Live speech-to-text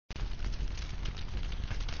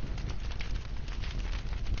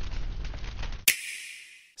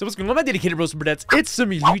So what's going on, my dedicated bros and brunettes? It's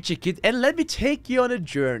me, Luigikid, and let me take you on a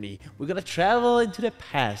journey. We're gonna travel into the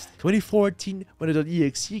past. 2014, when the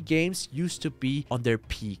EXE Games used to be on their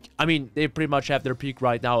peak. I mean, they pretty much have their peak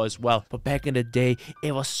right now as well. But back in the day,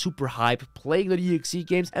 it was super hype playing the EXE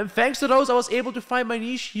Games. And thanks to those, I was able to find my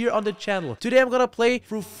niche here on the channel. Today, I'm gonna play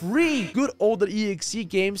through 3 good old EXE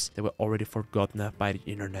games that were already forgotten by the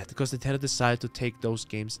internet. Because Nintendo decided to take those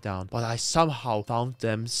games down. But I somehow found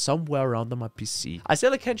them somewhere around on my PC. I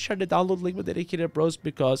said I can't share the download link with dedicated bros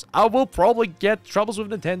because I will probably get troubles with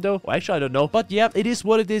Nintendo. Well, actually, I don't know. But yeah, it is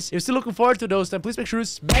what it is. If you're still looking forward to those, then please make sure to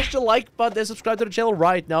smash the like button and subscribe to the channel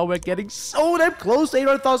right now. We're getting so damn close to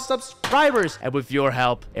 800,000 subscribers. And with your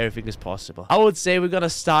help, everything is possible. I would say we're gonna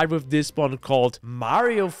start with this one called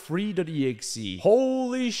Mario.Exe.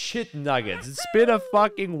 Holy shit nuggets. It's been a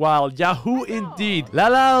fucking while. Yahoo indeed.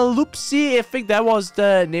 Loopsy, I think that was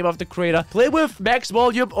the name of the creator. Play with max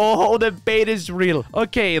volume. Oh, the bait is real.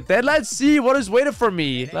 Okay, then let's see what is waiting for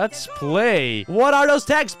me. Let's play. What are those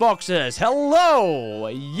text boxes? Hello.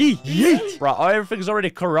 Yeet. Bro, everything's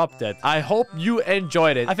already corrupted. I hope you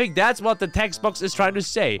enjoyed it. I think that's what the text box is trying to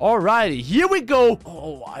say. Alrighty, here we go.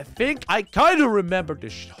 Oh, I think I kind of remember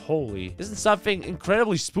this. Holy. Isn't something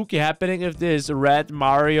incredibly spooky happening if this red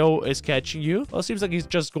Mario is catching you? Well, it seems like he's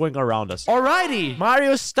just going around us. Alrighty,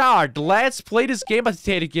 Mario start. Let's play this game. My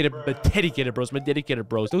dedicated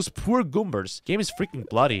bros. Those poor Goombers. Game is freaking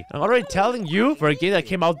bloody. I'm already telling you, for a game that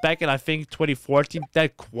came out back in, I think, 2014,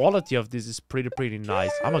 that quality of this is pretty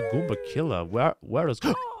nice. I'm a Goomba killer. Where is...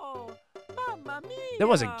 There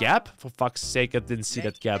was a gap? For fuck's sake, I didn't see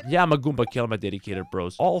that gap. Yeah, I'm a Goomba killer, my dedicated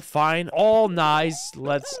bros. All fine, all nice.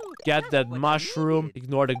 Let's get that mushroom.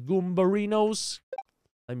 Ignore the Goomberinos.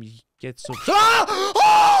 Let me get some... Ah!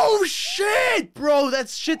 Oh, shit! Bro,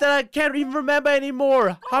 that's shit that I can't even remember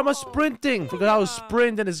anymore. How am I sprinting? Forgot how to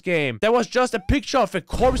sprint in this game. That was just a picture of a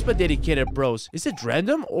corpse, my dedicated bros. Is it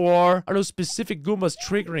random? Or are those specific Goombas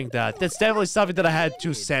triggering that? That's definitely something that I had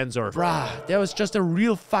to censor. Bruh, that was just a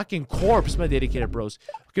real fucking corpse, my dedicated bros.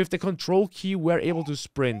 Okay, with the control key, we're able to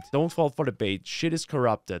sprint. Don't fall for the bait. Shit is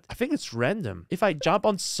corrupted. I think it's random. If I jump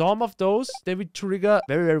on some of those, they will trigger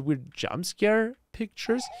very weird jump scare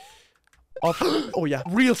pictures. Oh yeah,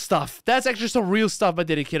 real stuff. That's actually some real stuff, my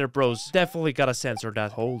dedicated bros. Definitely gotta censor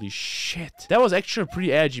that. Holy shit. That was actually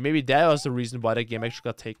pretty edgy. Maybe that was the reason why the game actually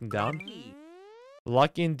got taken down.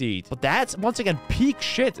 Lucky indeed. But that's, once again, peak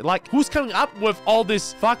shit. Like, who's coming up with all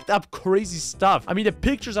this fucked up, crazy stuff? I mean, the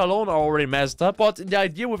pictures alone are already messed up, but the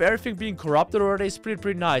idea with everything being corrupted already is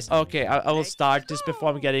pretty nice. Okay, I will start this before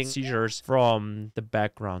I'm getting seizures from the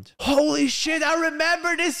background. Holy shit, I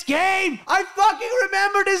remember this game! I fucking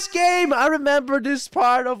remember this game! I remember this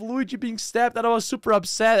part of Luigi being stabbed, and I was super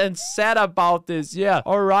upset and sad about this. Yeah,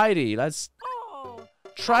 alrighty, let's...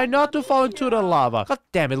 Try not to fall into the lava. God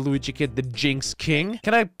damn it, Luigikid, the Jinx King.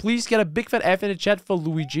 Can I please get a big fat F in the chat for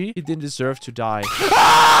Luigi? He didn't deserve to die.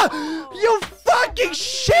 Ah! You fucking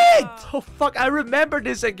shit! Oh, fuck. I remember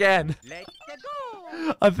this again.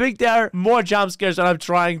 I think there are more jump scares when I'm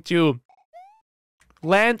trying to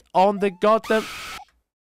land on the goddamn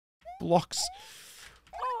blocks.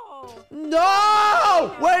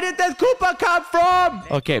 No! Where did that Koopa come from?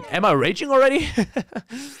 Okay, am I raging already?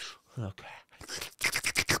 Okay.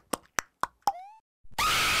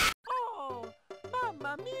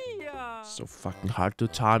 So fucking hard to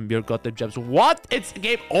time your goddamn jumps. What? It's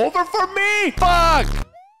game over for me? Fuck!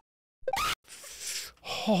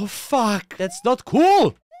 Oh, fuck. That's not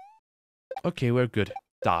cool. Okay, we're good.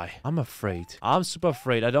 Die. I'm afraid. I'm super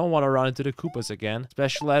afraid. I don't want to run into the Koopas again.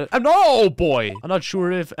 Especially at... No, boy! I'm not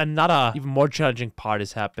sure if another, even more challenging part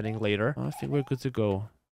is happening later. I think we're good to go.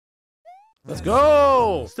 Let's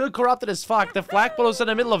go! Still corrupted as fuck. The flagpole is in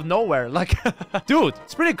the middle of nowhere. Like, dude,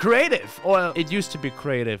 it's pretty creative. Well, it used to be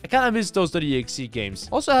creative. I kind of miss those EXE games.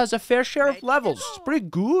 Also has a fair share of levels. It's pretty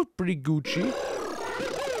good. Pretty Gucci.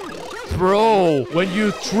 Bro, when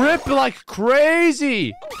you trip like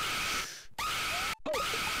crazy.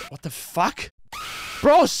 What the fuck?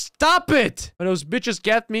 Bro, stop it! When those bitches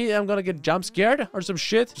get me, I'm gonna get jump scared or some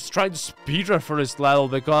shit. Just trying to speedrun for this level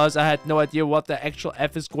because I had no idea what the actual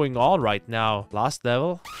F is going on right now. Last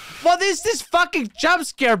level. What is this fucking jump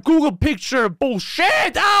scare Google picture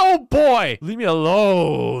bullshit? Oh boy! Leave me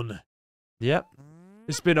alone. Yep.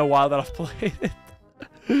 It's been a while that I've played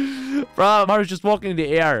it. Bro, Mario's just walking in the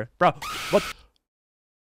air. Bro, what?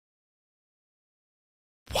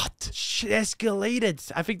 What? Shit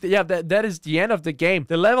escalated. I think, yeah, that is the end of the game.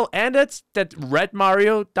 The level ended, that red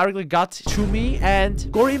Mario directly got to me, and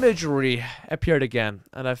gore imagery appeared again.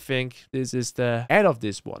 And I think this is the end of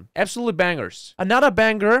this one. Absolutely bangers. Another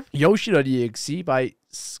banger, Yoshi.EXE by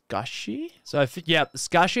Scushy? So I think, yeah,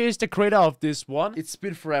 Scushy is the creator of this one. It's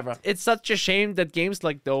been forever. It's such a shame that games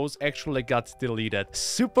like those actually got deleted.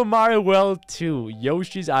 Super Mario World 2,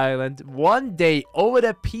 Yoshi's Island. One day, over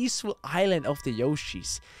the peaceful island of the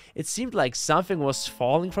Yoshis, it seemed like something was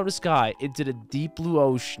falling from the sky into the deep blue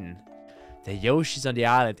ocean. The Yoshis on the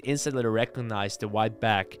island instantly recognized the white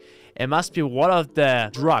back. It must be one of the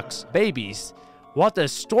drugs, babies. What the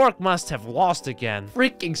stork must have lost again.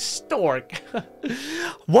 Freaking stork.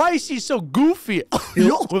 Why is he so goofy?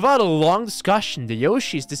 Without a long discussion, the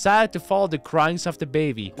Yoshis decided to follow the cryings of the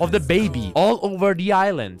baby. All over the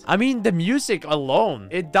island. I mean, the music alone.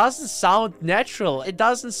 It doesn't sound natural. It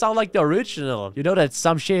doesn't sound like the original. You know that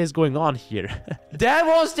some shit is going on here. That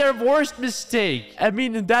was their worst mistake. I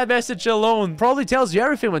mean, that message alone probably tells you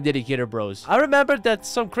everything on Dedicator Bros. I remember that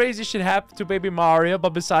some crazy shit happened to Baby Mario, but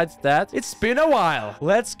besides that, it's been a while.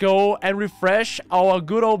 Let's go and refresh our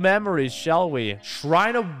good old memories, shall we?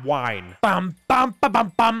 Shrine of Wine. Bum, bum, bum,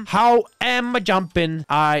 bum, bum. How am I jumping?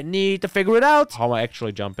 I need to figure it out. How am I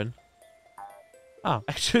actually jumping? Oh,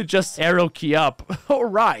 actually just arrow key up. All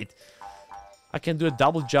right. I can do a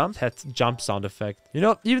double jump. That jump sound effect. You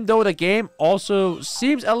know, even though the game also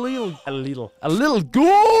seems a little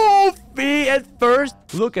goofy at first.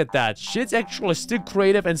 Look at that. Shit's actually still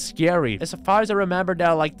creative and scary. As far as I remember,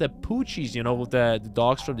 they're like the Poochies, you know, the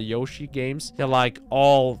dogs from the Yoshi games. They're like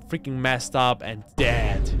all freaking messed up and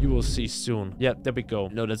dead. You will see soon. Yeah, there we go.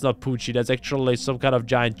 No, that's not Poochie. That's actually some kind of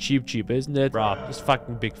giant cheep, isn't it? Bruh, this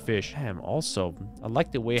fucking big fish. Damn, also, I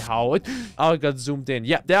like the way how it... Oh, it got zoomed in.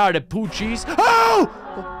 Yeah, there are the Poochies. Oh!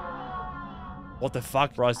 What the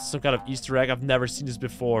fuck, bro? It's some kind of Easter egg. I've never seen this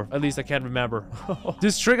before. At least I can't remember.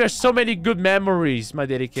 This triggers so many good memories, my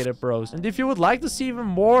dedicated bros. And if you would like to see even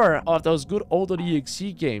more of those good old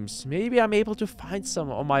EXE games, maybe I'm able to find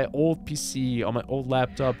some on my old PC, on my old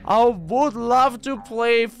laptop. I would love to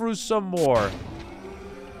play through some more.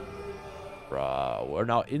 Bro, we're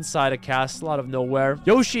now inside a castle out of nowhere.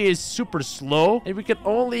 Yoshi is super slow, and we can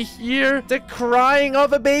only hear the crying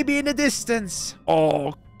of a baby in the distance.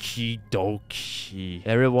 Okie dokie.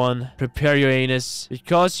 Everyone, prepare your anus,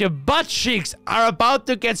 because your butt cheeks are about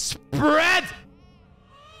to get spread.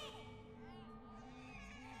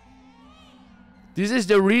 This is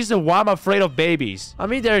the reason why I'm afraid of babies. I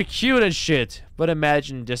mean, they're cute and shit, but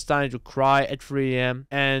imagine just starting to cry at 3 AM,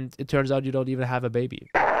 and it turns out you don't even have a baby.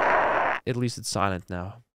 At least it's silent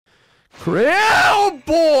now. Oh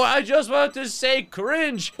boy, I just wanted to say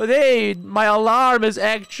cringe. But hey, my alarm is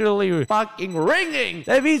actually fucking ringing.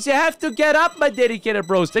 That means you have to get up, my dedicated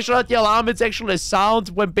bros. It's not the alarm, it's actually a sound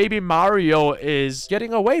when baby Mario is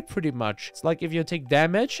getting away pretty much. It's like if you take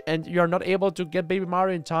damage and you're not able to get baby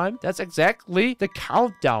Mario in time, that's exactly the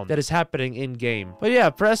countdown that is happening in game. But yeah,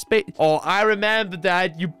 press space. Oh, I remember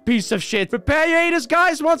that, you piece of shit. Prepare your anus,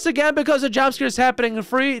 guys, once again, because the jump scare is happening in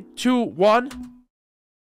 3, 2, 1.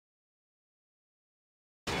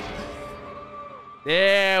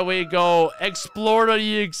 There we go.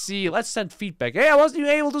 Explore.exe. Let's send feedback. Hey, I wasn't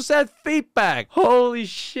even able to send feedback. Holy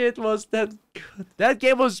shit, was that good. That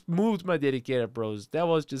game was smooth, my dedicated bros. That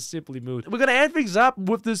was just simply smooth. We're gonna end things up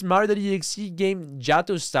with this Mario.exe game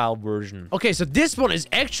Jato style version. Okay, so this one is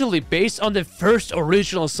actually based on the first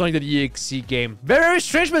original Sonic.exe game. Very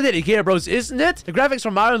strange, my dedicated bros, isn't it? The graphics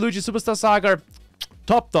from Mario & Luigi Superstar Saga,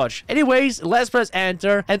 top touch. Anyways, let's press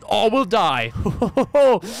enter and all will die.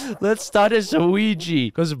 Let's start as Luigi,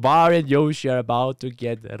 because Mario and Yoshi are about to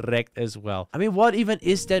get wrecked as well. I mean, what even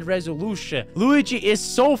is that resolution? Luigi is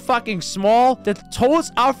so fucking small. The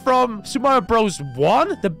toads are from Super Mario Bros.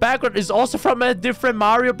 1. The background is also from a different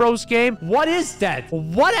Mario Bros. Game. What is that?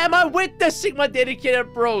 What am I witnessing, my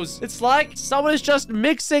dedicated bros? It's like someone is just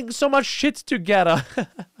mixing so much shit together.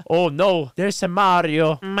 Oh no, there's a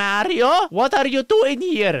Mario. Mario? What are you doing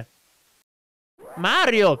here?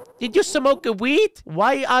 Mario, did you smoke a weed?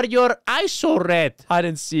 Why are your eyes so red? Hide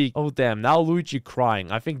and seek. Oh damn, now Luigi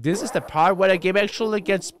crying. I think this is the part where the game actually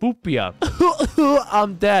gets spoopier.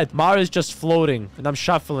 I'm dead. Mario's just floating, and I'm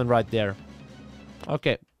shuffling right there.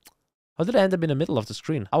 Okay. How did I end up in the middle of the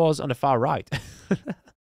screen? I was on the far right.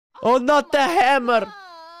 Oh, not the hammer!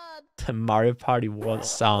 The Mario Party 1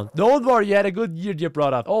 sound. Don't worry, you had a good year, dear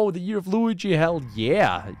brother. Oh, the year of Luigi. Hell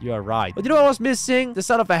yeah, you are right. But you know what I was missing? The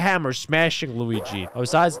sound of a hammer smashing Luigi.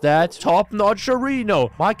 Besides that, top-notch arena.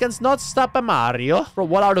 Why can't not stop a Mario? Bro,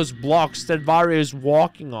 what are those blocks that Mario is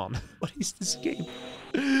walking on? What is this game?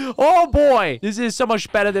 Oh boy, this is so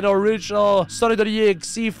much better than the original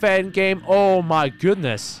Sonic.exe fan game. Oh my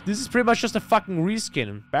goodness. This is pretty much just a fucking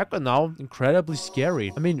reskin. Background now, incredibly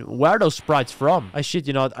scary. I mean, where are those sprites from? I shit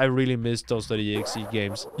you not, I really miss those .exe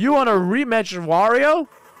games. You want a rematch of Wario?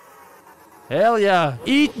 Hell yeah.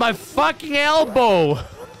 Eat my fucking elbow.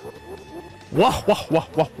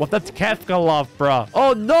 What that Kefka love, bro.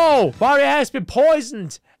 Oh no, Mario has been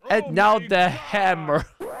poisoned. And now the hammer.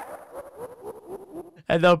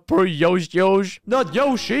 And the poor Yoshi. Not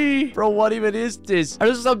Yoshi. Bro, what even is this? Are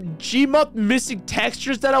there some Gmod missing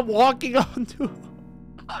textures that I'm walking onto?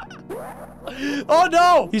 Oh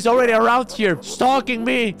no! He's already around here, stalking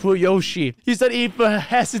me. Poor Yoshi. He's not even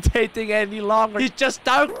hesitating any longer. He's just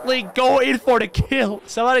darkly going for the kill.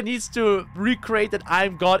 Somebody needs to recreate that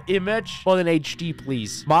I'm God image. On an HD,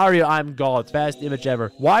 please. Mario, I'm God. Best image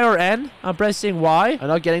ever. Y or N? I'm pressing Y. I'm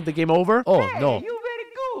not getting the game over. Oh, no.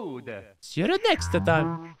 See you next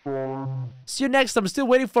time. See you next time. I'm still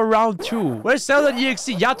waiting for round 2. Where's Zelda.exe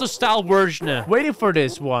Jato style version? Waiting for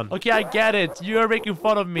this one. Okay, I get it. You are making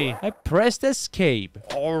fun of me. I pressed escape.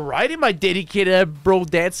 Alrighty, my dedicated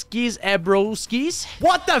brodatskis and broskis.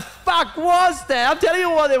 What the fuck was that? I'm telling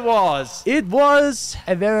you what it was. It was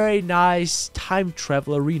a very nice time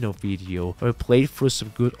travel arena video where we played through some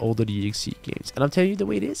good older EXE games. And I'm telling you the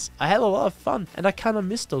way it is. I had a lot of fun and I kind of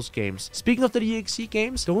missed those games. Speaking of the EXE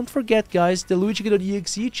games, don't forget, guys, the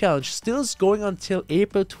Luigikid.exe challenge still is going until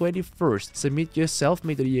April 21st. Submit your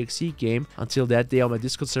self-made EXE game until that day on my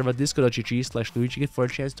Discord server, discord.gg/Luigikid, for a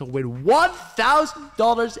chance to win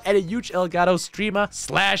 $1,000 and a huge Elgato streamer /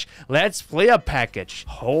 Let's Player package.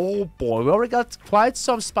 Oh boy, we already got quite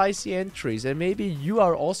some spicy entries, and maybe you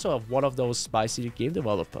are also one of those spicy game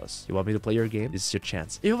developers. You want me to play your game? This is your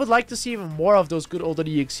chance. If you would like to see even more of those good older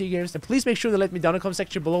EXE games, then please make sure to let me down in the comment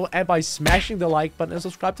section below, and by smashing the like button and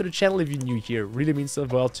subscribe to the channel if you're new here. Really means so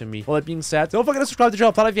well to me. All that being said, don't forget to subscribe to the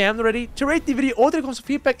channel if you haven't already, to rate the video or to come some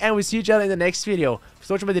feedback, and we'll see each other in the next video.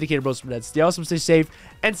 So much my dedicated bros, that's the awesome, stay safe,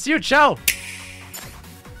 and see you, ciao!